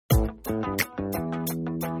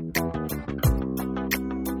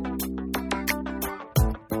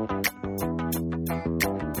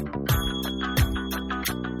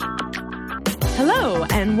Hello,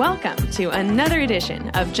 and welcome to another edition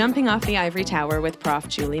of Jumping Off the Ivory Tower with Prof.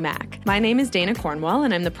 Julie Mack. My name is Dana Cornwell,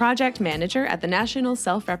 and I'm the project manager at the National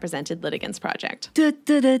Self-Represented Litigants Project.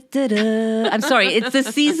 I'm sorry, it's the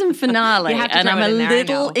season finale, and I'm a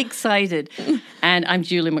little excited. And I'm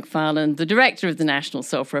Julie McFarlane, the director of the National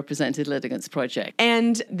Self-Represented Litigants Project.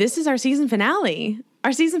 And this is our season finale.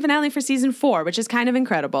 Our season finale for season 4, which is kind of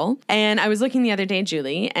incredible. And I was looking the other day,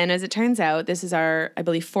 Julie, and as it turns out, this is our, I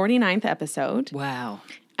believe, 49th episode. Wow.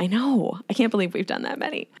 I know. I can't believe we've done that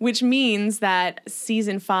many. Which means that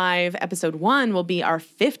season 5, episode 1 will be our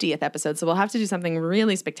 50th episode. So we'll have to do something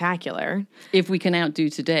really spectacular. If we can outdo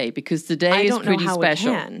today, because today is pretty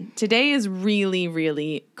special. We can. Today is really,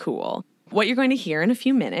 really cool. What you're going to hear in a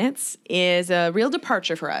few minutes is a real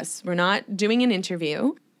departure for us. We're not doing an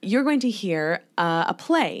interview. You're going to hear a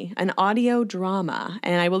play, an audio drama,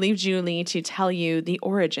 and I will leave Julie to tell you the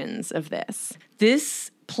origins of this. This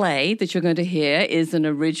play that you're going to hear is an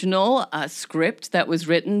original script that was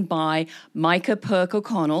written by Micah Perk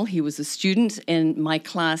O'Connell. He was a student in my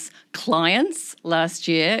class Clients last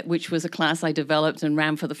year, which was a class I developed and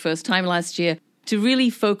ran for the first time last year, to really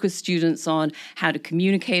focus students on how to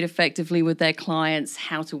communicate effectively with their clients,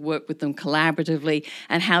 how to work with them collaboratively,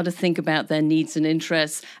 and how to think about their needs and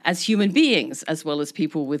interests as human beings, as well as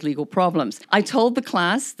people with legal problems. I told the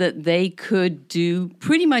class that they could do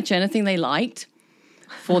pretty much anything they liked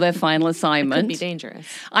for their final assignment. It could be dangerous.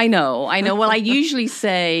 I know. Well, I usually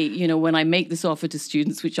say, when I make this offer to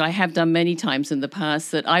students, which I have done many times in the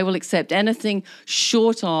past, that I will accept anything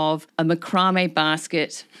short of a macrame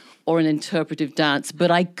basket or an interpretive dance,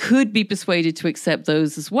 but I could be persuaded to accept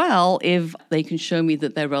those as well if they can show me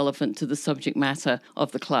that they're relevant to the subject matter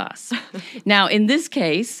of the class. Now, in this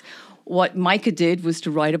case, what Micah did was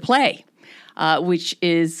to write a play, which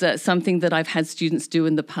is something that I've had students do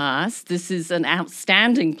in the past. This is an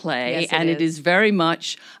outstanding play, yes, it is very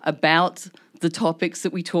much about the topics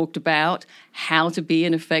that we talked about, how to be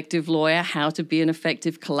an effective lawyer, how to be an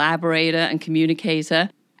effective collaborator and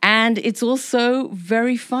communicator. And it's also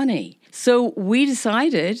very funny. So we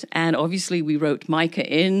decided, and obviously we wrote Micah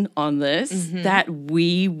in on this, that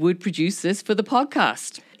we would produce this for the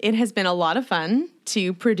podcast. It has been a lot of fun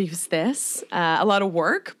to produce this. A lot of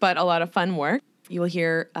work, but a lot of fun work. You will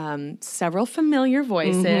hear several familiar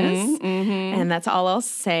voices, and that's all I'll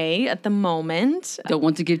say at the moment. Don't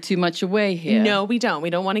want to give too much away here. No, we don't. We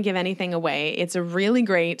don't want to give anything away. It's a really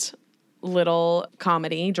great little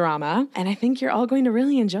comedy drama, and I think you're all going to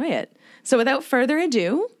really enjoy it. So without further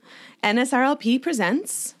ado, NSRLP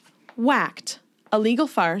presents Whacked, a legal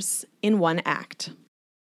farce in one act.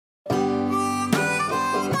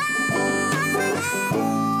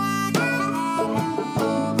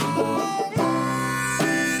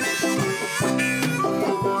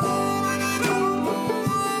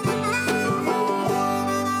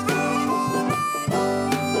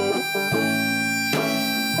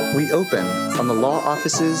 We open on the law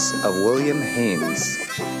offices of William Haynes,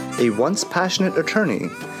 a once passionate attorney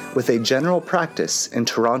with a general practice in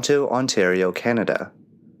Toronto, Ontario, Canada.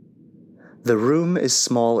 The room is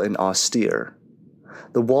small and austere.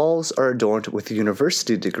 The walls are adorned with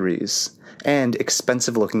university degrees and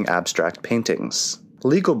expensive-looking abstract paintings.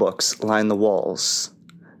 Legal books line the walls.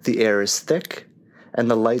 The air is thick,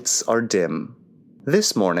 and the lights are dim.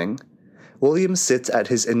 This morning, William sits at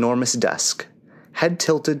his enormous desk, head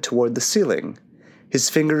tilted toward the ceiling, his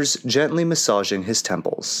fingers gently massaging his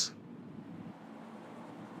temples.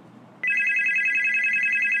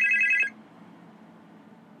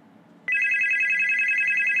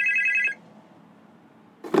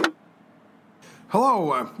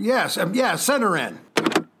 Hello, yes, send her in.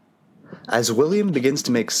 As William begins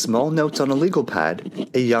to make small notes on a legal pad,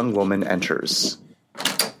 a young woman enters.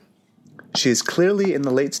 She is clearly in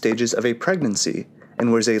the late stages of a pregnancy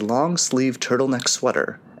and wears a long-sleeved turtleneck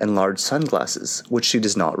sweater and large sunglasses, which she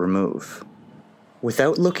does not remove.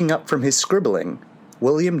 Without looking up from his scribbling,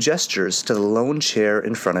 William gestures to the lone chair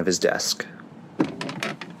in front of his desk.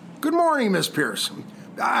 Good morning, Miss Pierce.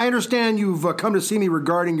 I understand you've come to see me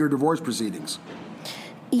regarding your divorce proceedings.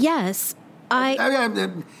 Yes,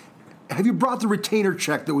 Have you brought the retainer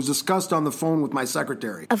check that was discussed on the phone with my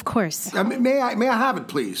secretary? Of course. May I have it,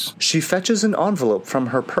 please? She fetches an envelope from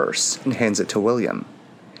her purse and hands it to William.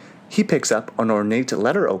 He picks up an ornate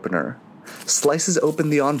letter opener, slices open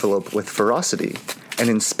the envelope with ferocity, and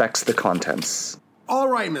inspects the contents. All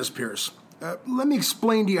right, Miss Pierce. Let me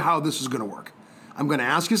explain to you how this is going to work. I'm going to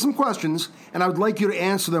ask you some questions, and I would like you to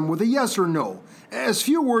answer them with a yes or no, as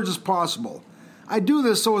few words as possible. I do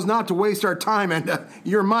this so as not to waste our time and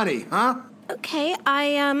your money, huh? Okay,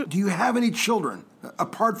 Do you have any children,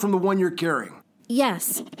 apart from the one you're carrying?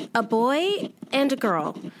 Yes, a boy and a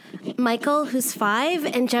girl. Michael, who's 5,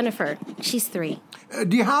 and Jennifer, she's 3.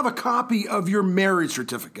 Do you have a copy of your marriage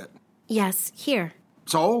certificate? Yes, here.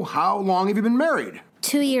 So, how long have you been married?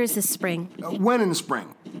 2 years this spring, When in the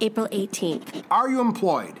spring? April 18th. Are you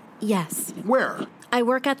employed? Yes. Where? I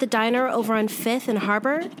work at the diner over on 5th and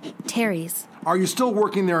Harbor, Terry's. Are you still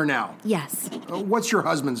working there now? Yes. What's your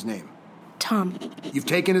husband's name? Tom. You've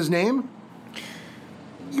taken his name?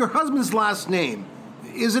 Your husband's last name,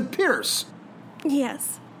 is it Pierce?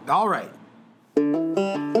 Yes. All right.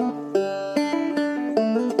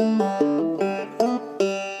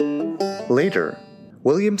 Later,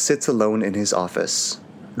 William sits alone in his office,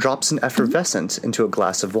 drops an effervescent into a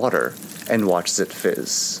glass of water, and watches it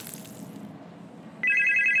fizz.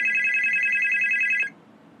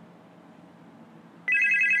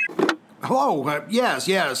 Hello,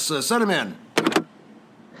 yes, send him in.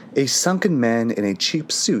 A sunken man in a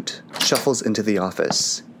cheap suit shuffles into the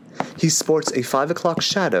office. He sports a 5 o'clock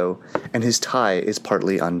shadow, and his tie is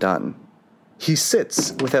partly undone. He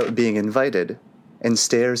sits without being invited and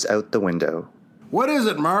stares out the window. What is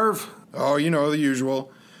it, Marv? Oh, you know, the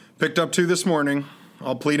usual. Picked up 2 this morning.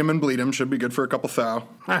 I'll pleat him and bleed him. Should be good for a couple thou.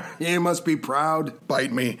 You must be proud.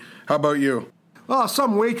 Bite me. How about you? Well,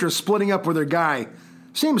 some waitress splitting up with her guy.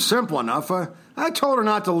 Seems simple enough. I told her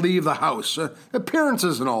not to leave the house.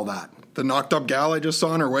 Appearances and all that. The knocked up gal I just saw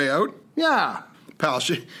on her way out? Yeah. Pal,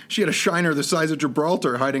 she had a shiner the size of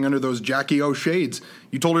Gibraltar hiding under those Jackie O shades.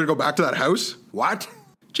 You told her to go back to that house? What?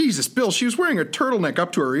 Jesus, Bill, she was wearing a turtleneck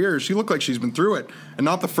up to her ears. She looked like she's been through it. And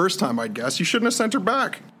not the first time, I'd guess. You shouldn't have sent her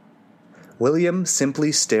back. William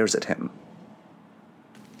simply stares at him.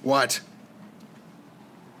 What?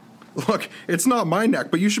 Look, it's not my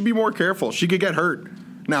neck, but you should be more careful. She could get hurt.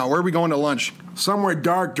 Now, where are we going to lunch? Somewhere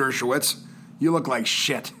dark, Dershowitz. You look like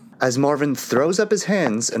shit. As Marvin throws up his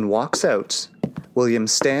hands and walks out, William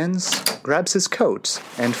stands, grabs his coat,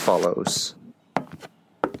 and follows.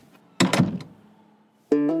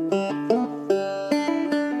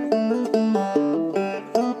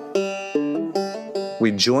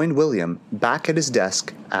 We join William back at his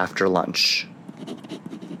desk after lunch.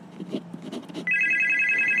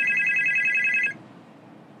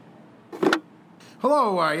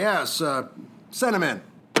 Hello, yes, send him in.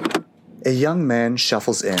 A young man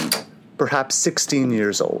shuffles in, perhaps 16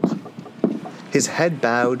 years old. His head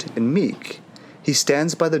bowed and meek, he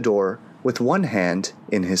stands by the door with one hand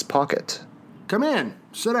in his pocket. Come in,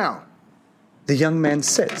 sit down. The young man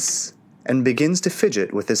sits and begins to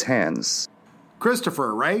fidget with his hands.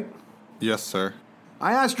 Christopher, right? Yes, sir.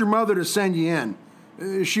 I asked your mother to send you in.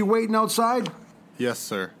 Is she waiting outside? Yes,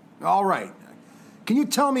 sir. All right. Can you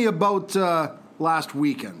tell me about last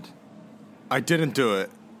weekend? I didn't do it.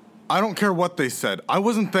 I don't care what they said. I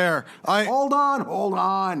wasn't there. Hold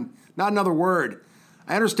on. Not another word.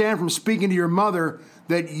 I understand from speaking to your mother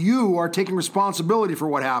that you are taking responsibility for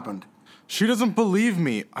what happened. She doesn't believe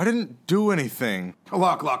me. I didn't do anything.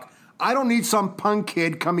 Look. I don't need some punk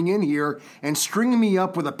kid coming in here and stringing me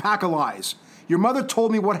up with a pack of lies. Your mother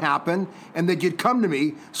told me what happened and that you'd come to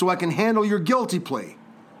me so I can handle your guilty plea.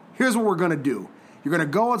 Here's what we're going to do. You're going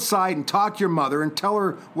to go outside and talk to your mother and tell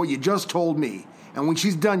her what you just told me. And when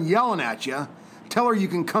she's done yelling at you, tell her you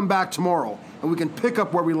can come back tomorrow and we can pick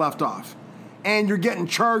up where we left off. And you're getting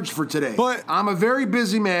charged for today. But I'm a very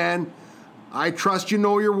busy man. I trust you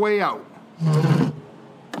know your way out.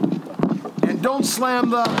 And don't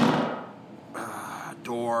slam the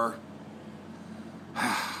door.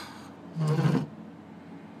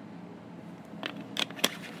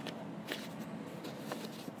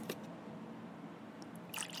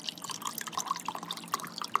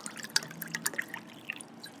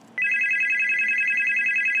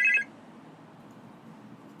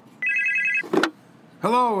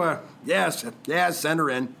 Hello, yes, send her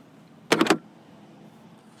in.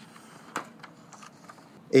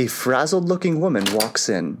 A frazzled-looking woman walks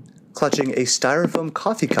in, clutching a styrofoam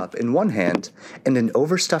coffee cup in one hand and an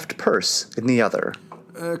overstuffed purse in the other.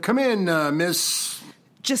 Come in, Miss...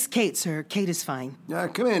 Just Kate, sir. Kate is fine.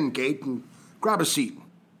 Come in, Kate, and grab a seat.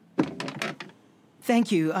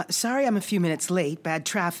 Thank you. Sorry I'm a few minutes late. Bad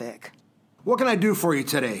traffic. What can I do for you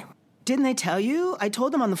today? Didn't they tell you? I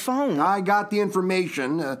told them on the phone. I got the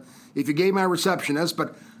information, if you gave my receptionist,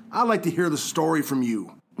 but I'd like to hear the story from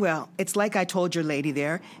you. Well, it's like I told your lady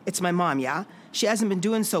there. It's my mom, yeah? She hasn't been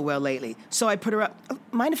doing so well lately, so I put her up...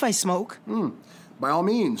 mind if I smoke? By all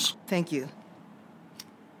means. Thank you.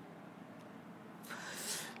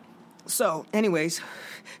 So, anyways,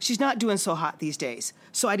 she's not doing so hot these days.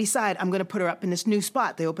 So I decide I'm going to put her up in this new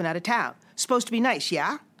spot they opened out of town. Supposed to be nice,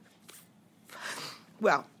 yeah?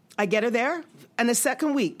 Well, I get her there, And the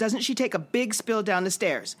second week, doesn't she take a big spill down the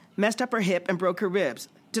stairs? Messed up her hip and broke her ribs.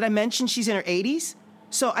 Did I mention she's in her 80s?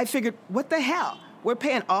 So I figured, what the hell? We're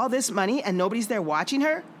paying all this money and nobody's there watching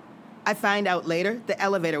her? I find out later the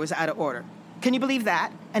elevator was out of order. Can you believe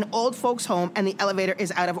that? An old folks' home and the elevator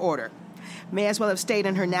is out of order. May as well have stayed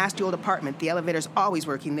in her nasty old apartment. The elevator's always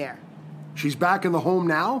working there. She's back in the home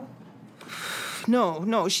now?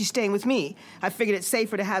 No, she's staying with me. I figured it's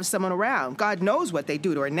safer to have someone around. God knows what they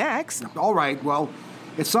do to her next. All right, well,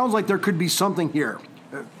 it sounds like there could be something here.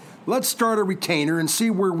 Let's start a retainer and see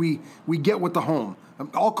where we get with the home.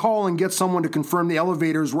 I'll call and get someone to confirm the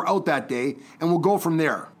elevators were out that day, and we'll go from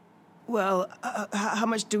there. Well, how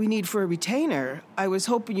much do we need for a retainer? I was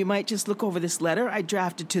hoping you might just look over this letter I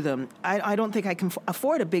drafted to them. I don't think I can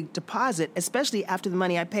afford a big deposit, especially after the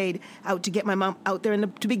money I paid out to get my mom out there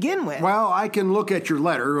to begin with. Well, I can look at your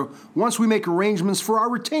letter once we make arrangements for our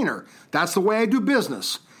retainer. That's the way I do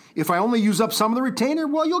business. If I only use up some of the retainer,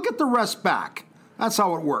 well, you'll get the rest back. That's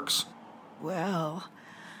how it works. Well,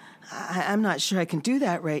 I'm not sure I can do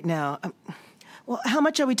that right now. Well, how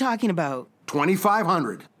much are we talking about?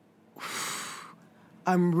 $2,500.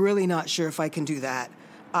 I'm really not sure if I can do that.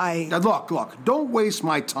 Now, look, don't waste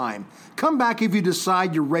my time. Come back if you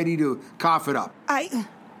decide you're ready to cough it up.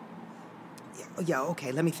 Yeah,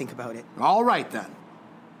 okay, let me think about it. All right, then.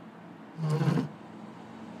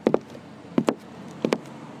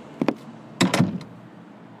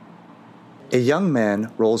 A young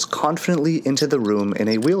man rolls confidently into the room in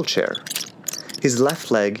a wheelchair. His left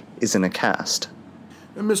leg is in a cast.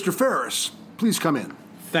 Mr. Ferris, please come in.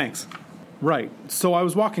 Thanks. Right, so I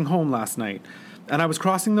was walking home last night, and I was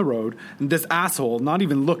crossing the road, and this asshole, not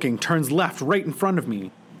even looking, turns left right in front of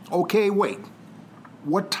me. Okay, wait.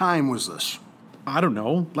 What time was this? I don't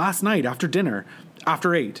know, last night after dinner,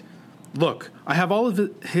 after 8. Look, I have all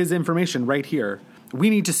of his information right here. We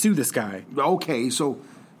need to sue this guy. Okay, so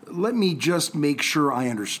let me just make sure I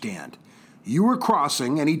understand. You were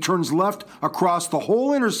crossing, and he turns left across the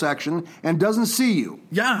whole intersection and doesn't see you.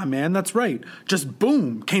 Yeah, man, that's right. Just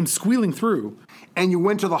boom, came squealing through. And you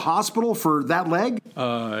went to the hospital for that leg?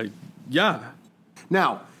 Yeah.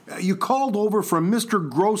 Now, you called over from Mr.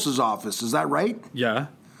 Gross's office, is that right? Yeah.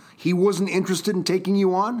 He wasn't interested in taking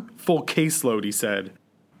you on? Full caseload, he said.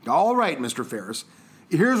 All right, Mr. Ferris.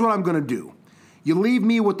 Here's what I'm going to do. You leave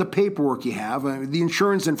me with the paperwork you have, the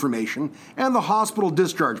insurance information, and the hospital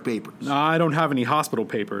discharge papers. I don't have any hospital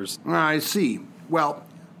papers. I see. Well,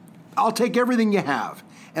 I'll take everything you have,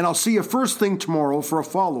 and I'll see you first thing tomorrow for a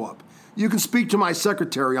follow-up. You can speak to my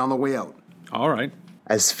secretary on the way out. All right.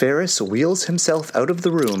 As Ferris wheels himself out of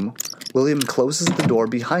the room, William closes the door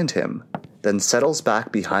behind him, then settles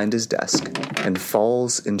back behind his desk and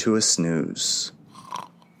falls into a snooze.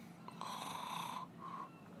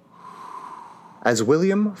 As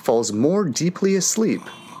William falls more deeply asleep,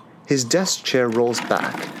 his desk chair rolls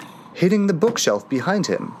back, hitting the bookshelf behind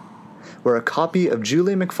him, where a copy of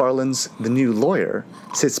Julie McFarlane's The New Lawyer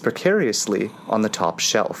sits precariously on the top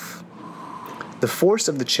shelf. The force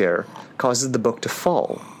of the chair causes the book to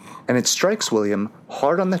fall, and it strikes William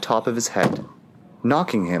hard on the top of his head,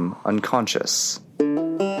 knocking him unconscious.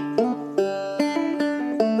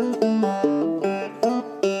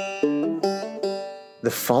 The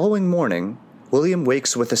following morning, William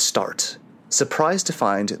wakes with a start, surprised to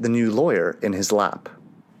find The New Lawyer in his lap.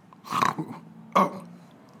 Oh,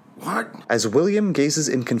 what? As William gazes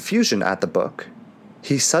in confusion at the book,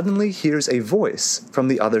 he suddenly hears a voice from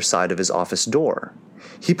the other side of his office door.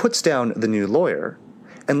 He puts down The New Lawyer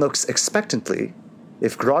and looks expectantly,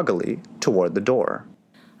 if groggily, toward the door.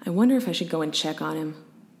 I wonder if I should go and check on him.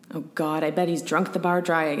 Oh, God, I bet he's drunk the bar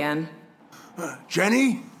dry again.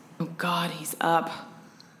 Jenny? Oh, God, he's up.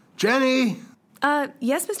 Jenny?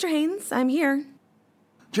 Yes, Mr. Haynes, I'm here.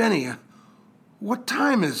 Jenny, what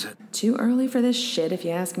time is it? Too early for this shit, if you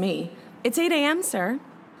ask me. It's 8 a.m., sir.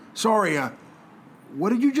 Sorry, what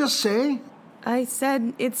did you just say? I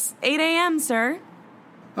said it's 8 a.m., sir.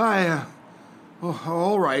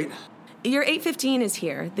 All right. Your 8:15 is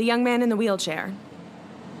here, the young man in the wheelchair.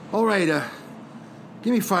 All right,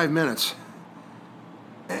 give me 5 minutes.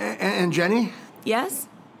 And Jenny? Yes?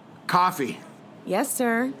 Coffee. Yes,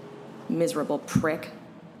 sir. Miserable prick.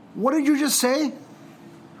 What did you just say?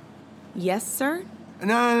 Yes, sir?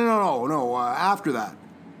 No, after that.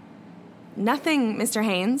 Nothing, Mr.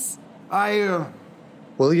 Haynes.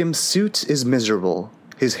 William's suit is miserable,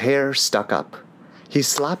 his hair stuck up. He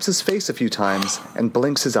slaps his face a few times and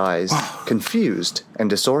blinks his eyes, confused and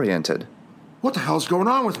disoriented. What the hell's going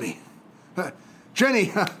on with me?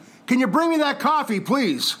 Jenny, can you bring me that coffee,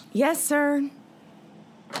 please? Yes, sir.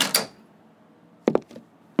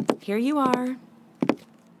 Here you are.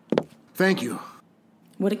 Thank you.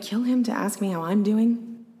 Would it kill him to ask me how I'm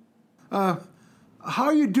doing? How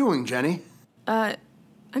are you doing, Jenny?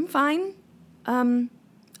 I'm fine. A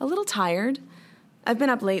little tired. I've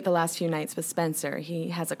been up late the last few nights with Spencer. He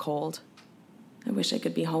has a cold. I wish I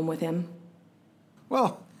could be home with him.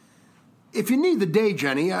 Well, if you need the day,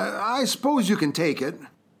 Jenny, I suppose you can take it.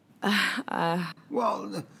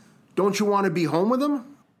 Well, don't you want to be home with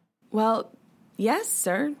him? Well, yes,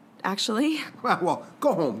 sir, actually. Well,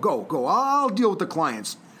 go home. Go. I'll deal with the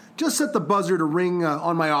clients. Just set the buzzer to ring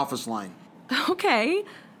on my office line. Okay.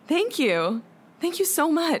 Thank you. Thank you so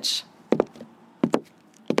much.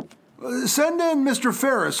 Send in Mr.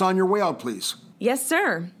 Ferris on your way out, please. Yes,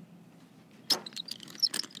 sir.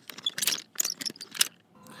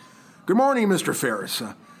 Good morning, Mr. Ferris.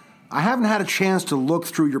 I haven't had a chance to look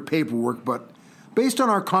through your paperwork, but based on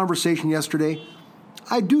our conversation yesterday,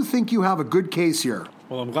 I do think you have a good case here.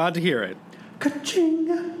 Well, I'm glad to hear it.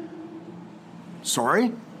 Ka-ching!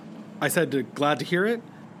 Sorry? I said glad to hear it?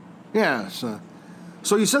 Yes.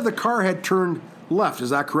 So you said the car had turned left, is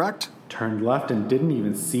that correct? Turned left and didn't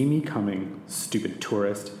even see me coming, stupid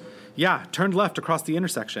tourist. Yeah, turned left across the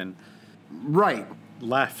intersection. Right.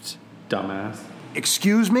 Left, dumbass.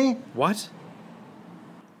 Excuse me? What?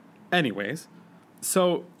 Anyways,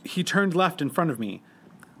 so he turned left in front of me.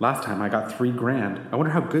 Last time I got $3,000. I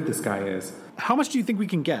wonder how good this guy is. How much do you think we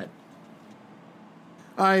can get?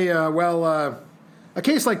 A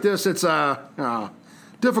case like this, it's,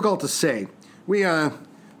 difficult to say. We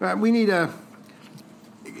need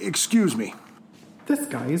excuse me. This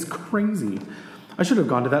guy is crazy. I should have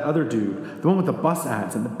gone to that other dude, the one with the bus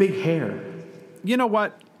ads and the big hair. You know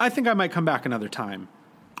what? I think I might come back another time.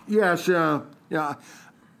 Yes, yeah.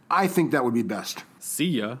 I think that would be best. See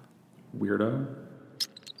ya, weirdo.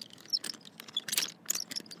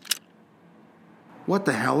 What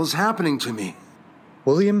the hell is happening to me?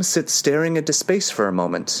 William sits staring into space for a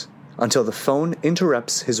moment until the phone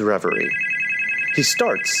interrupts his reverie. He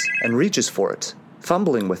starts and reaches for it,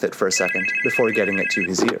 fumbling with it for a second before getting it to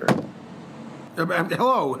his ear.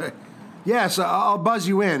 Hello. Yes, I'll buzz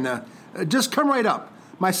you in. Just come right up.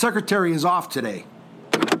 My secretary is off today.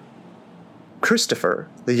 Christopher,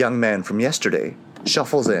 the young man from yesterday,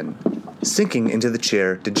 shuffles in, sinking into the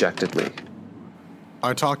chair dejectedly.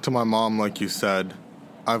 I talked to my mom like you said.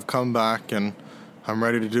 I've come back and I'm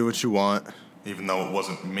ready to do what you want, even though it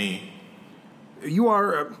wasn't me. You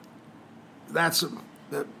are...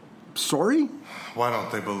 sorry? Why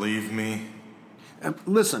don't they believe me?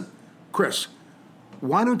 Listen, Chris,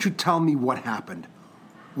 why don't you tell me what happened?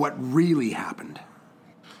 What really happened?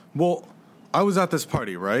 Well, I was at this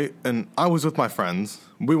party, right? And I was with my friends.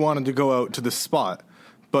 We wanted to go out to this spot,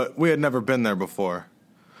 but we had never been there before.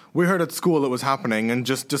 We heard at school it was happening and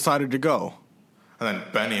just decided to go. And then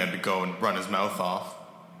Benny had to go and run his mouth off.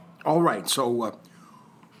 All right, so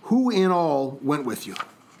who in all went with you?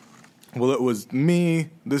 Well, it was me,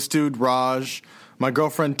 this dude Raj, my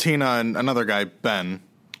girlfriend Tina, and another guy, Ben.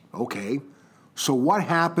 Okay, so what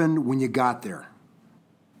happened when you got there?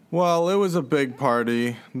 Well, it was a big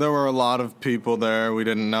party. There were a lot of people there we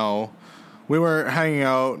didn't know. We were hanging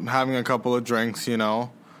out and having a couple of drinks, you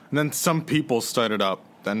know. And then some people started up.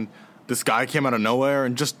 Then this guy came out of nowhere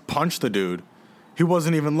and just punched the dude. He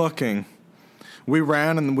wasn't even looking. We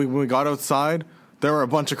ran, and when we got outside, there were a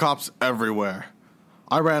bunch of cops everywhere.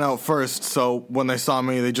 I ran out first, so when they saw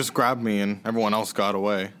me, they just grabbed me and everyone else got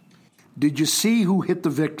away. Did you see who hit the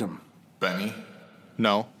victim? Benny?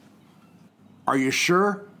 No. Are you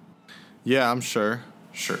sure? Yeah, I'm sure.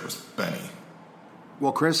 Sure it was Benny.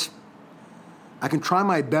 Well, Chris, I can try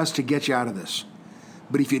my best to get you out of this.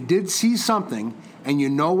 But if you did see something and you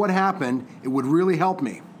know what happened, it would really help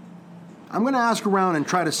me. I'm going to ask around and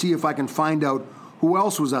try to see if I can find out who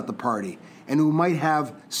else was at the party and who might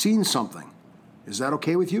have seen something. Is that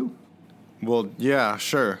okay with you? Well, yeah,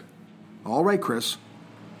 sure. All right, Chris.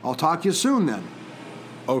 I'll talk to you soon then.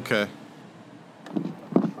 Okay.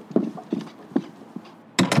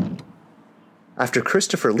 After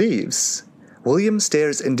Christopher leaves, William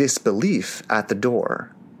stares in disbelief at the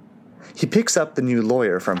door. He picks up the new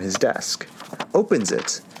lawyer from his desk, opens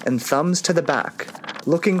it, and thumbs to the back,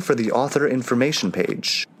 looking for the author information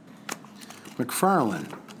page.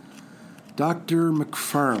 McFarlane. Dr.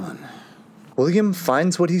 McFarlane. William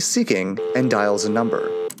finds what he's seeking and dials a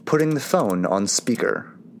number, putting the phone on speaker.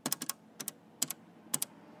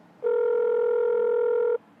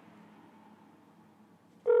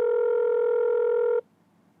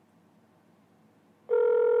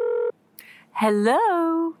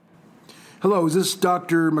 Hello? Hello, is this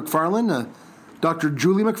Dr. McFarlane? Dr.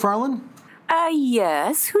 Julie McFarlane?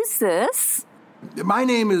 Yes. Who's this? My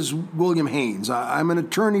name is William Haynes. I'm an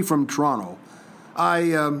attorney from Toronto.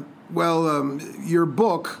 Your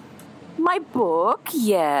book, My book,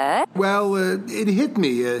 yeah. well, it hit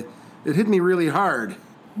me. It hit me really hard.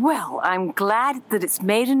 Well, I'm glad that it's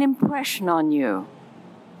made an impression on you.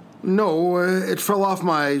 No, it fell off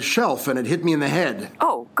my shelf and it hit me in the head.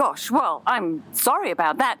 Oh, gosh, well, I'm sorry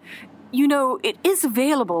about that. You know, it is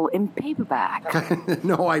available in paperback.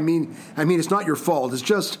 No, I mean, it's not your fault. It's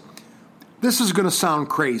just, this is going to sound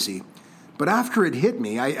crazy, but after it hit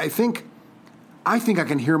me, I think I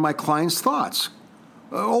can hear my clients' thoughts.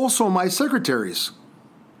 Also, my secretary's.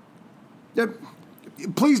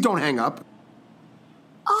 Please don't hang up.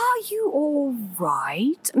 Are you all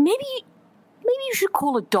right? Maybe you should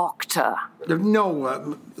call a doctor.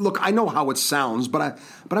 No, look, I know how it sounds, but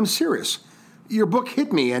I'm serious. Your book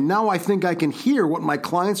hit me, and now I think I can hear what my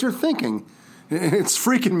clients are thinking. It's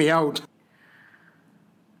freaking me out.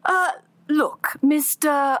 Look,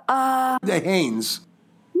 Mr. Haynes.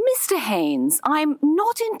 Mr. Haynes, I'm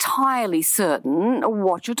not entirely certain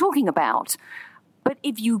what you're talking about. But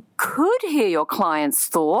if you could hear your clients'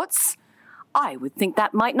 thoughts, I would think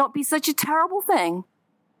that might not be such a terrible thing.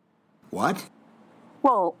 What?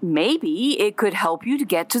 Well, maybe it could help you to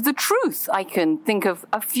get to the truth. I can think of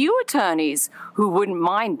a few attorneys who wouldn't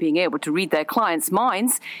mind being able to read their clients'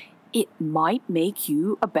 minds. It might make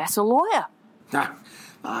you a better lawyer.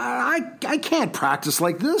 I can't practice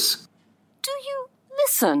like this. Do you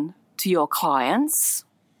listen to your clients?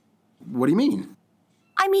 What do you mean?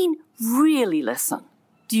 I mean, really listen.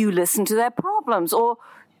 Do you listen to their problems, or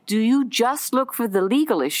do you just look for the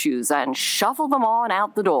legal issues and shuffle them on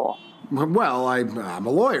out the door? Well, I'm a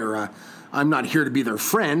lawyer. I'm not here to be their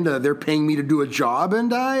friend. They're paying me to do a job,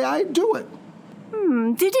 and I do it.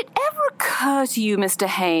 Did it ever occur to you, Mr.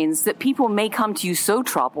 Haynes, that people may come to you so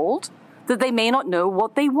troubled that they may not know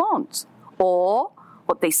what they want? Or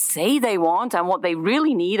what they say they want and what they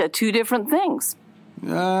really need are two different things?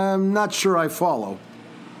 I'm not sure I follow.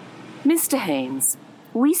 Mr. Haynes,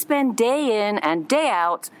 we spend day in and day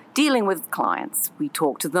out dealing with clients. We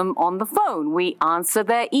talk to them on the phone. We answer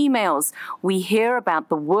their emails. We hear about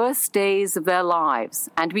the worst days of their lives,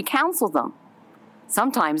 and we counsel them.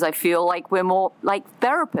 Sometimes I feel like we're more like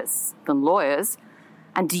therapists than lawyers.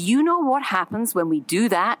 And do you know what happens when we do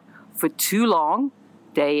that for too long,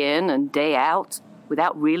 day in and day out,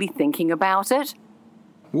 without really thinking about it?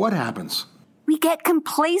 What happens? We get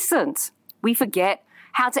complacent. We forget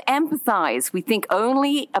how to empathize. We think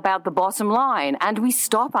only about the bottom line, and we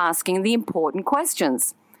stop asking the important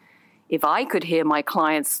questions. If I could hear my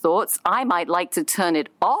clients' thoughts, I might like to turn it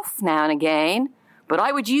off now and again, but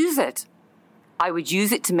I would use it. I would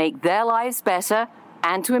use it to make their lives better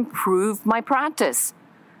and to improve my practice.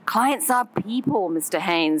 Clients are people, Mr.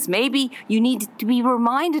 Haynes. Maybe you need to be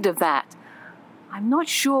reminded of that. I'm not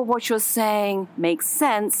sure what you're saying makes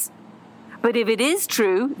sense, but if it is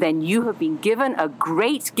true, then you have been given a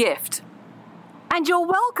great gift. And you're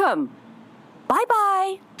welcome.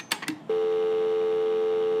 Bye-bye.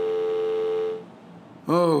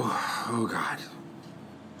 Oh, God.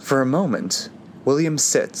 For a moment, William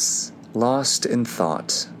sits, lost in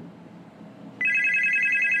thought.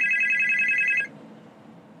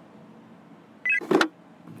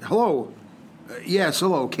 Hello. Yes,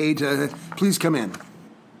 hello, Kate. Please come in.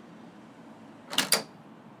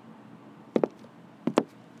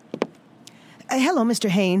 Hello, Mr.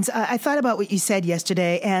 Haynes. I thought about what you said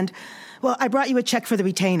yesterday, and, well, I brought you a check for the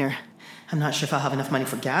retainer. I'm not sure if I'll have enough money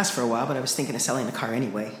for gas for a while, but I was thinking of selling the car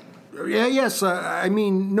anyway. Yes,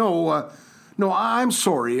 no, I'm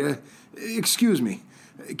sorry. Excuse me.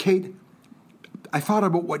 Kate, I thought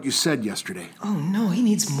about what you said yesterday. Oh, no, he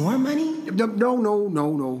needs more money?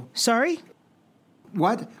 No. Sorry?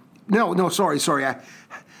 What? No, sorry.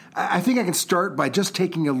 I think I can start by just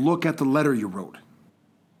taking a look at the letter you wrote.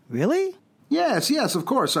 Really? Yes, of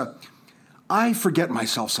course. I forget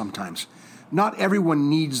myself sometimes. Not everyone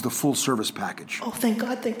needs the full service package. Oh, thank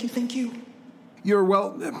God. Thank you. You're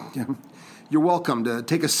welcome to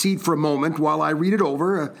take a seat for a moment while I read it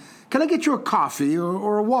over. Can I get you a coffee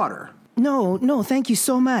or a water? No, thank you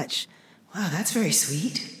so much. Wow, that's very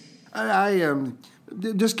sweet.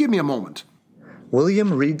 Just give me a moment.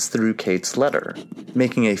 William reads through Kate's letter,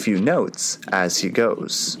 making a few notes as he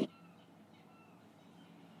goes.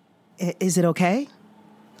 Is it okay?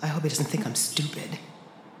 I hope he doesn't think I'm stupid.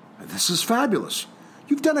 This is fabulous.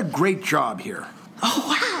 You've done a great job here. Oh,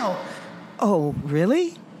 wow. Oh,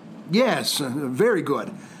 really? Yes, very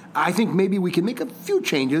good. I think maybe we can make a few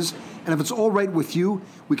changes, and if it's all right with you,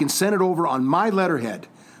 we can send it over on my letterhead.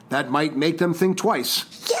 That might make them think twice.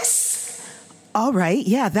 Yes! All right,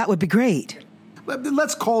 yeah, that would be great.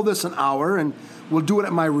 Let's call this an hour, and we'll do it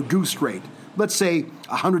at my reduced rate. Let's say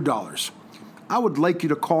 $100. I would like you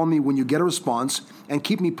to call me when you get a response and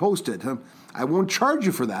keep me posted. I won't charge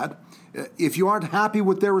you for that. If you aren't happy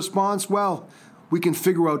with their response, well, we can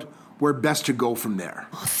figure out where best to go from there.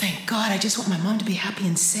 Oh, thank God. I just want my mom to be happy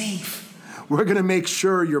and safe. We're going to make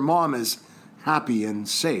sure your mom is happy and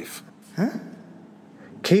safe. Huh?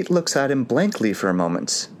 Kate looks at him blankly for a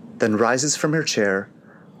moment, then rises from her chair,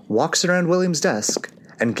 walks around William's desk,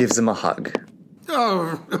 and gives him a hug.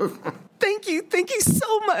 Oh, Thank you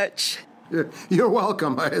so much. you're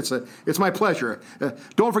welcome. It's my pleasure.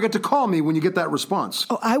 Don't forget to call me when you get that response.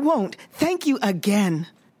 Oh, I won't. Thank you again.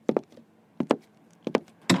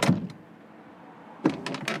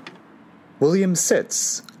 William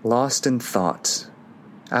sits, lost in thought.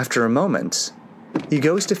 After a moment, he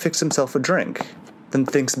goes to fix himself a drink, then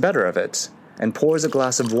thinks better of it, and pours a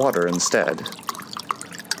glass of water instead.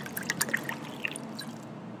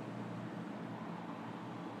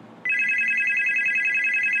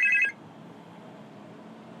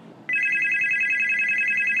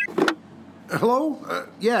 Hello?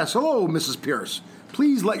 Yes, hello, Mrs. Pierce.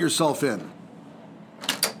 Please let yourself in.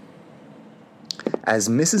 As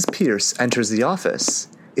Mrs. Pierce enters the office,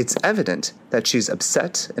 it's evident that she's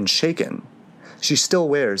upset and shaken. She still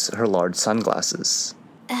wears her large sunglasses.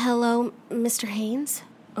 Hello, Mr. Haynes?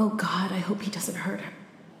 Oh, God, I hope he doesn't hurt her.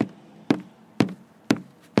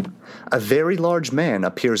 A very large man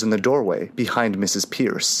appears in the doorway behind Mrs.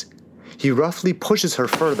 Pierce. He roughly pushes her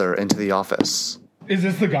further into the office. Is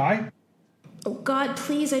this the guy? Oh, God,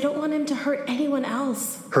 please, I don't want him to hurt anyone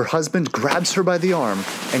else. Her husband grabs her by the arm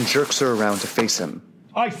and jerks her around to face him.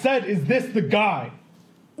 I said, is this the guy?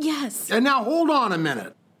 Yes. And now hold on a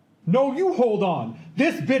minute. No, you hold on.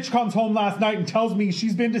 This bitch comes home last night and tells me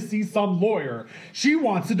she's been to see some lawyer. She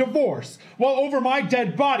wants a divorce. Well, over my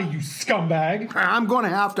dead body, you scumbag. I'm going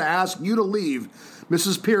to have to ask you to leave.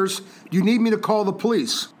 Mrs. Pierce, do you need me to call the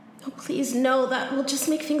police? Oh, please, no, that will just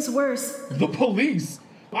make things worse. The police?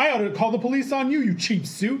 I ought to call the police on you, you cheap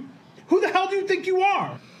suit. Who the hell do you think you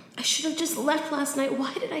are? I should have just left last night.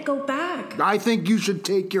 Why did I go back? I think you should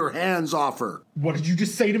take your hands off her. What did you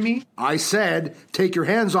just say to me? I said, take your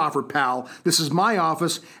hands off her, pal. This is my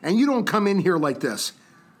office, and you don't come in here like this.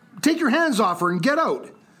 Take your hands off her and get out.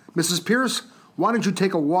 Mrs. Pierce, why don't you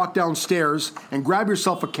take a walk downstairs and grab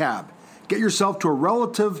yourself a cab? Get yourself to a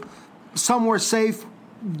relative somewhere safe.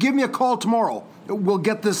 Give me a call tomorrow. We'll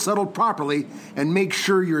get this settled properly and make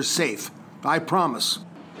sure you're safe. I promise.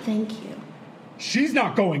 Thank you. She's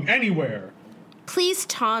not going anywhere. Please,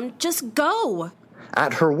 Tom, just go.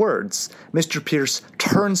 At her words, Mr. Pierce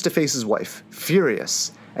turns to face his wife,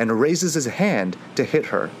 furious, and raises his hand to hit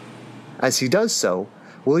her. As he does so,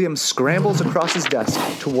 William scrambles across his desk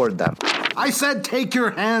toward them. I said take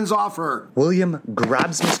your hands off her. William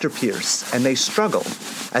grabs Mr. Pierce, and they struggle,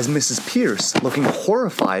 as Mrs. Pierce, looking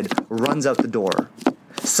horrified, runs out the door.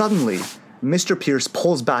 Suddenly, Mr. Pierce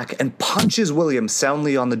pulls back and punches William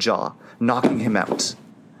soundly on the jaw, knocking him out.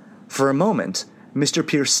 For a moment, Mr.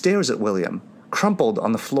 Pierce stares at William, crumpled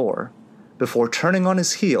on the floor, before turning on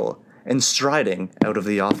his heel and striding out of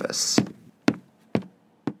the office.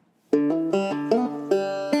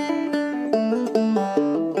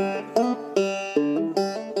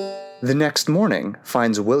 The next morning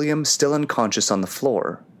finds William still unconscious on the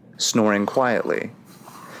floor, snoring quietly.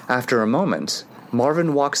 After a moment,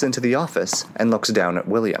 Marvin walks into the office and looks down at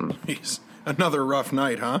William. Jeez, another rough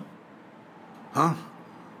night, huh? Huh?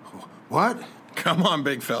 What? Come on,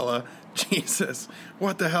 big fella. Jesus,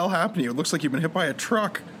 what the hell happened to you? It looks like you've been hit by a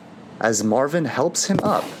truck. As Marvin helps him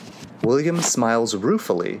up, William smiles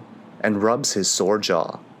ruefully and rubs his sore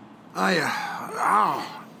jaw.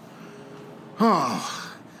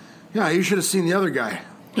 Yeah, you should have seen the other guy.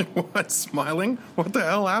 What, smiling? What the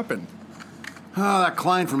hell happened? That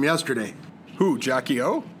client from yesterday. Who, Jackie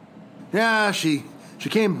O? Yeah, she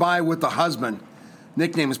came by with the husband.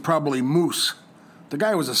 Nickname is probably Moose. The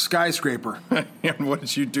guy was a skyscraper. And what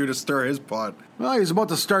did you do to stir his pot? Well, he was about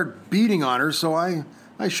to start beating on her, so I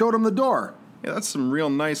showed him the door. Yeah, that's some real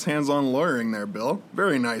nice hands-on lawyering there, Bill.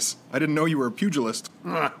 Very nice. I didn't know you were a pugilist.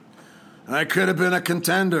 I could have been a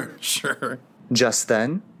contender. Sure. Just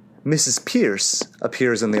then, Mrs. Pierce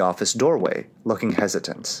appears in the office doorway, looking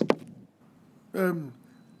hesitant.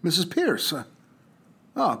 Mrs. Pierce.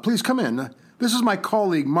 Please come in. This is my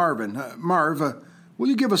colleague, Marvin. Marv, will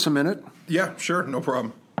you give us a minute? Yeah, sure, no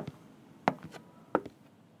problem.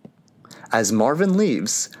 As Marvin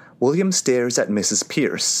leaves, William stares at Mrs.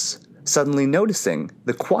 Pierce, suddenly noticing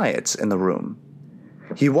the quiet in the room.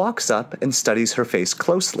 He walks up and studies her face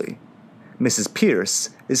closely. Mrs.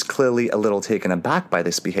 Pierce is clearly a little taken aback by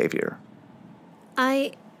this behavior.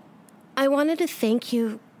 I wanted to thank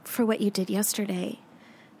you for what you did yesterday.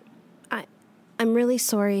 I'm really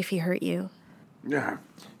sorry if he hurt you. Yeah,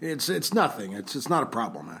 it's nothing. It's not a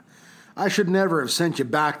problem. I should never have sent you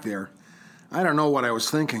back there. I don't know what I was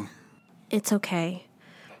thinking. It's okay.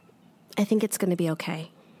 I think it's going to be okay.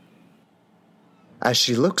 As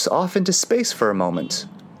she looks off into space for a moment,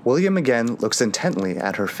 William again looks intently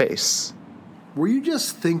at her face. Were you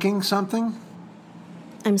just thinking something?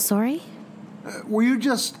 I'm sorry? Were you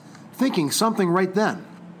just thinking something right then?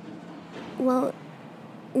 Well,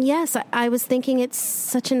 yes, I was thinking it's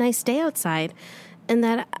such a nice day outside, and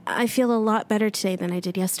that I feel a lot better today than I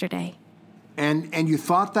did yesterday. And you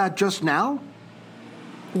thought that just now?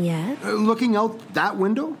 Yes. Looking out that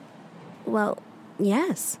window? Well,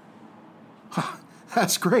 yes.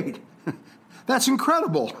 That's great. That's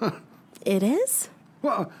incredible. It is?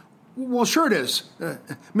 Well, sure it is.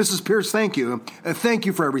 Mrs. Pierce, thank you. Thank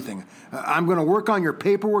you for everything. I'm going to work on your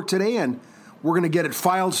paperwork today, and we're going to get it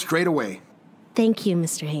filed straight away. Thank you,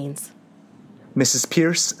 Mr. Haynes. Mrs.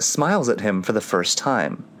 Pierce smiles at him for the first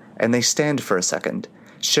time, and they stand for a second,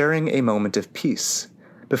 sharing a moment of peace,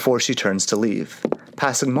 before she turns to leave,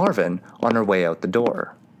 passing Marvin on her way out the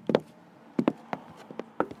door.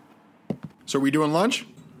 So are we doing lunch?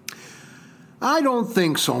 I don't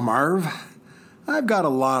think so, Marv. I've got a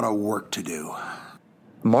lot of work to do.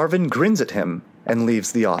 Marvin grins at him and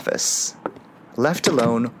leaves the office. Left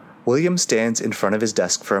alone, William stands in front of his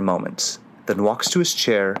desk for a moment, then walks to his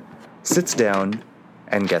chair, sits down,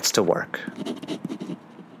 and gets to work.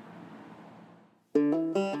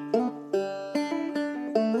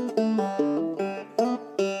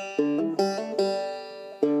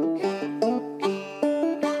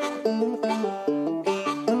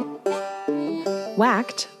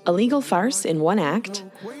 Whacked, a legal farce in one act,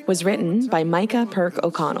 was written by Micah Perk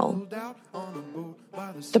O'Connell.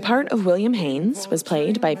 The part of William Haynes was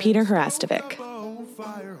played by Peter Hrastovic.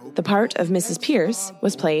 The part of Mrs. Pierce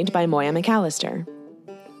was played by Moya McAllister.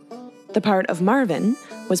 The part of Marvin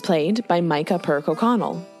was played by Micah Perk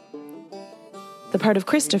O'Connell. The part of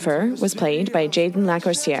Christopher was played by Jaden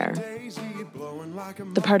Lacourciere.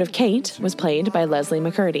 The part of Kate was played by Leslie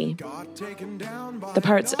McCurdy. The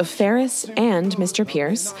parts of Ferris and Mr.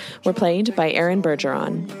 Pierce were played by Aaron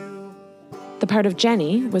Bergeron. The part of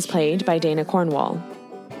Jenny was played by Dana Cornwall.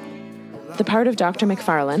 The part of Dr.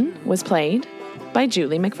 McFarlane was played by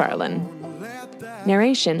Julie McFarlane.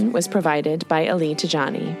 Narration was provided by Ali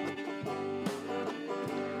Tijani.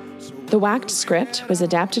 The Whacked script was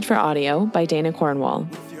adapted for audio by Dana Cornwall.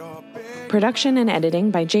 Production and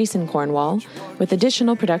editing by Jason Cornwall, with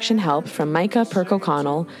additional production help from Micah Perk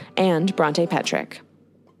O'Connell and Bronte Petrick.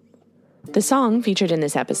 The song featured in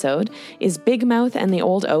this episode is Big Mouth and the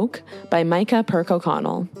Old Oak by Micah Perk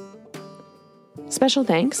O'Connell. Special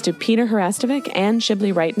thanks to Peter Hrastovic and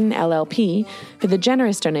Shibley Wrighton LLP for the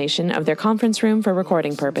generous donation of their conference room for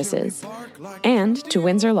recording purposes, and to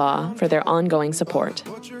Windsor Law for their ongoing support.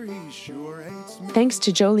 Thanks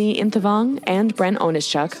to Jolie Inthavong and Brent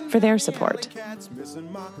Onischuk for their support.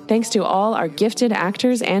 Thanks to all our gifted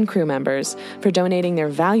actors and crew members for donating their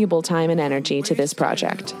valuable time and energy to this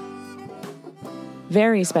project.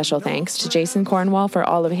 Very special thanks to Jason Cornwall for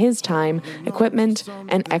all of his time, equipment,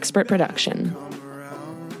 and expert production.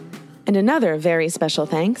 And another very special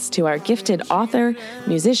thanks to our gifted author,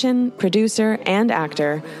 musician, producer, and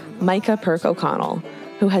actor, Micah Perk O'Connell,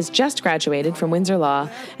 who has just graduated from Windsor Law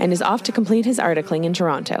and is off to complete his articling in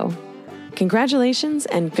Toronto. Congratulations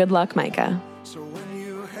and good luck, Micah.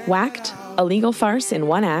 Whacked, a legal farce in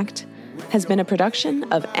one act, has been a production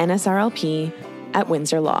of NSRLP at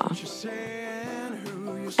Windsor Law.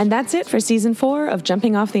 And that's it for Season 4 of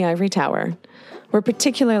Jumping Off the Ivory Tower. We're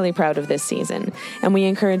particularly proud of this season, and we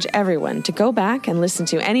encourage everyone to go back and listen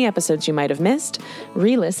to any episodes you might have missed,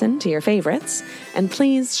 re-listen to your favorites, and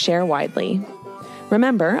please share widely.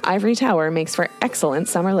 Remember, Ivory Tower makes for excellent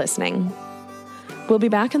summer listening. We'll be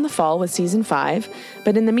back in the fall with Season 5,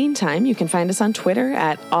 but in the meantime, you can find us on Twitter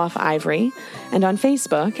at OffIvory and on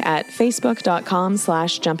Facebook at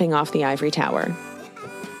facebook.com/jumpingofftheivorytower.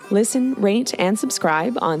 Listen, rate, and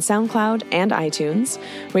subscribe on SoundCloud and iTunes,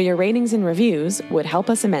 where your ratings and reviews would help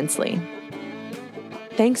us immensely.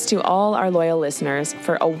 Thanks to all our loyal listeners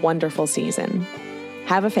for a wonderful season.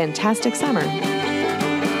 Have a fantastic summer.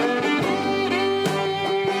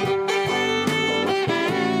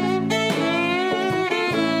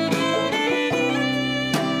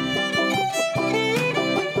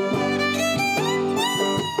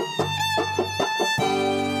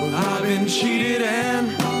 I've been cheated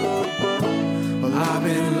and I've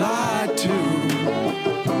been lied to,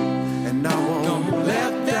 and I won't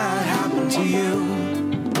let that happen to you.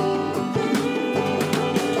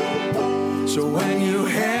 So when you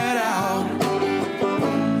head out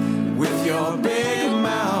with your baby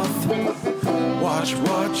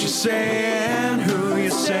say and who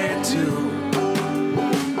you say it to.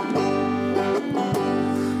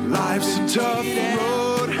 Life's a tough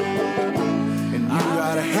road, and you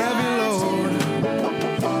got a heavy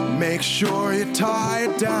load. Make sure you tie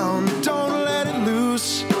it down, don't let it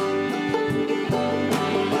loose.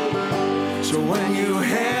 So when you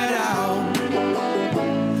head out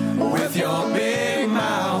with your big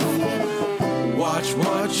mouth, watch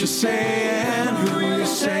what you say and who you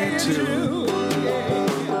say to.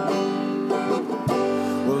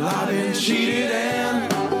 Well, I've been cheated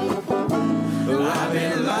and well, I've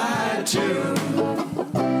been lied to,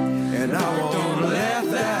 and I won't let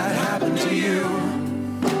that happen to you.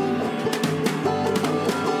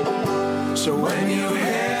 So when you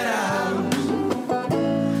head out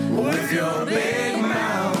with your big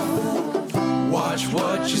mouth, watch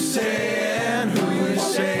what you say and who you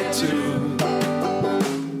say it to.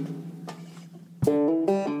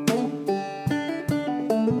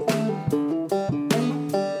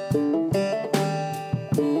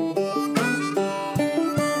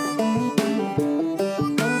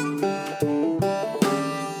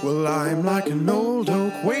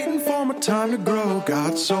 Time to grow,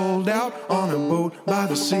 got sold out on a boat by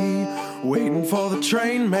the sea, waiting for the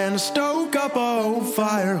train man to stoke up a old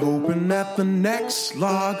fire, hoping that the next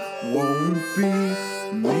log won't be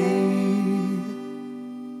me.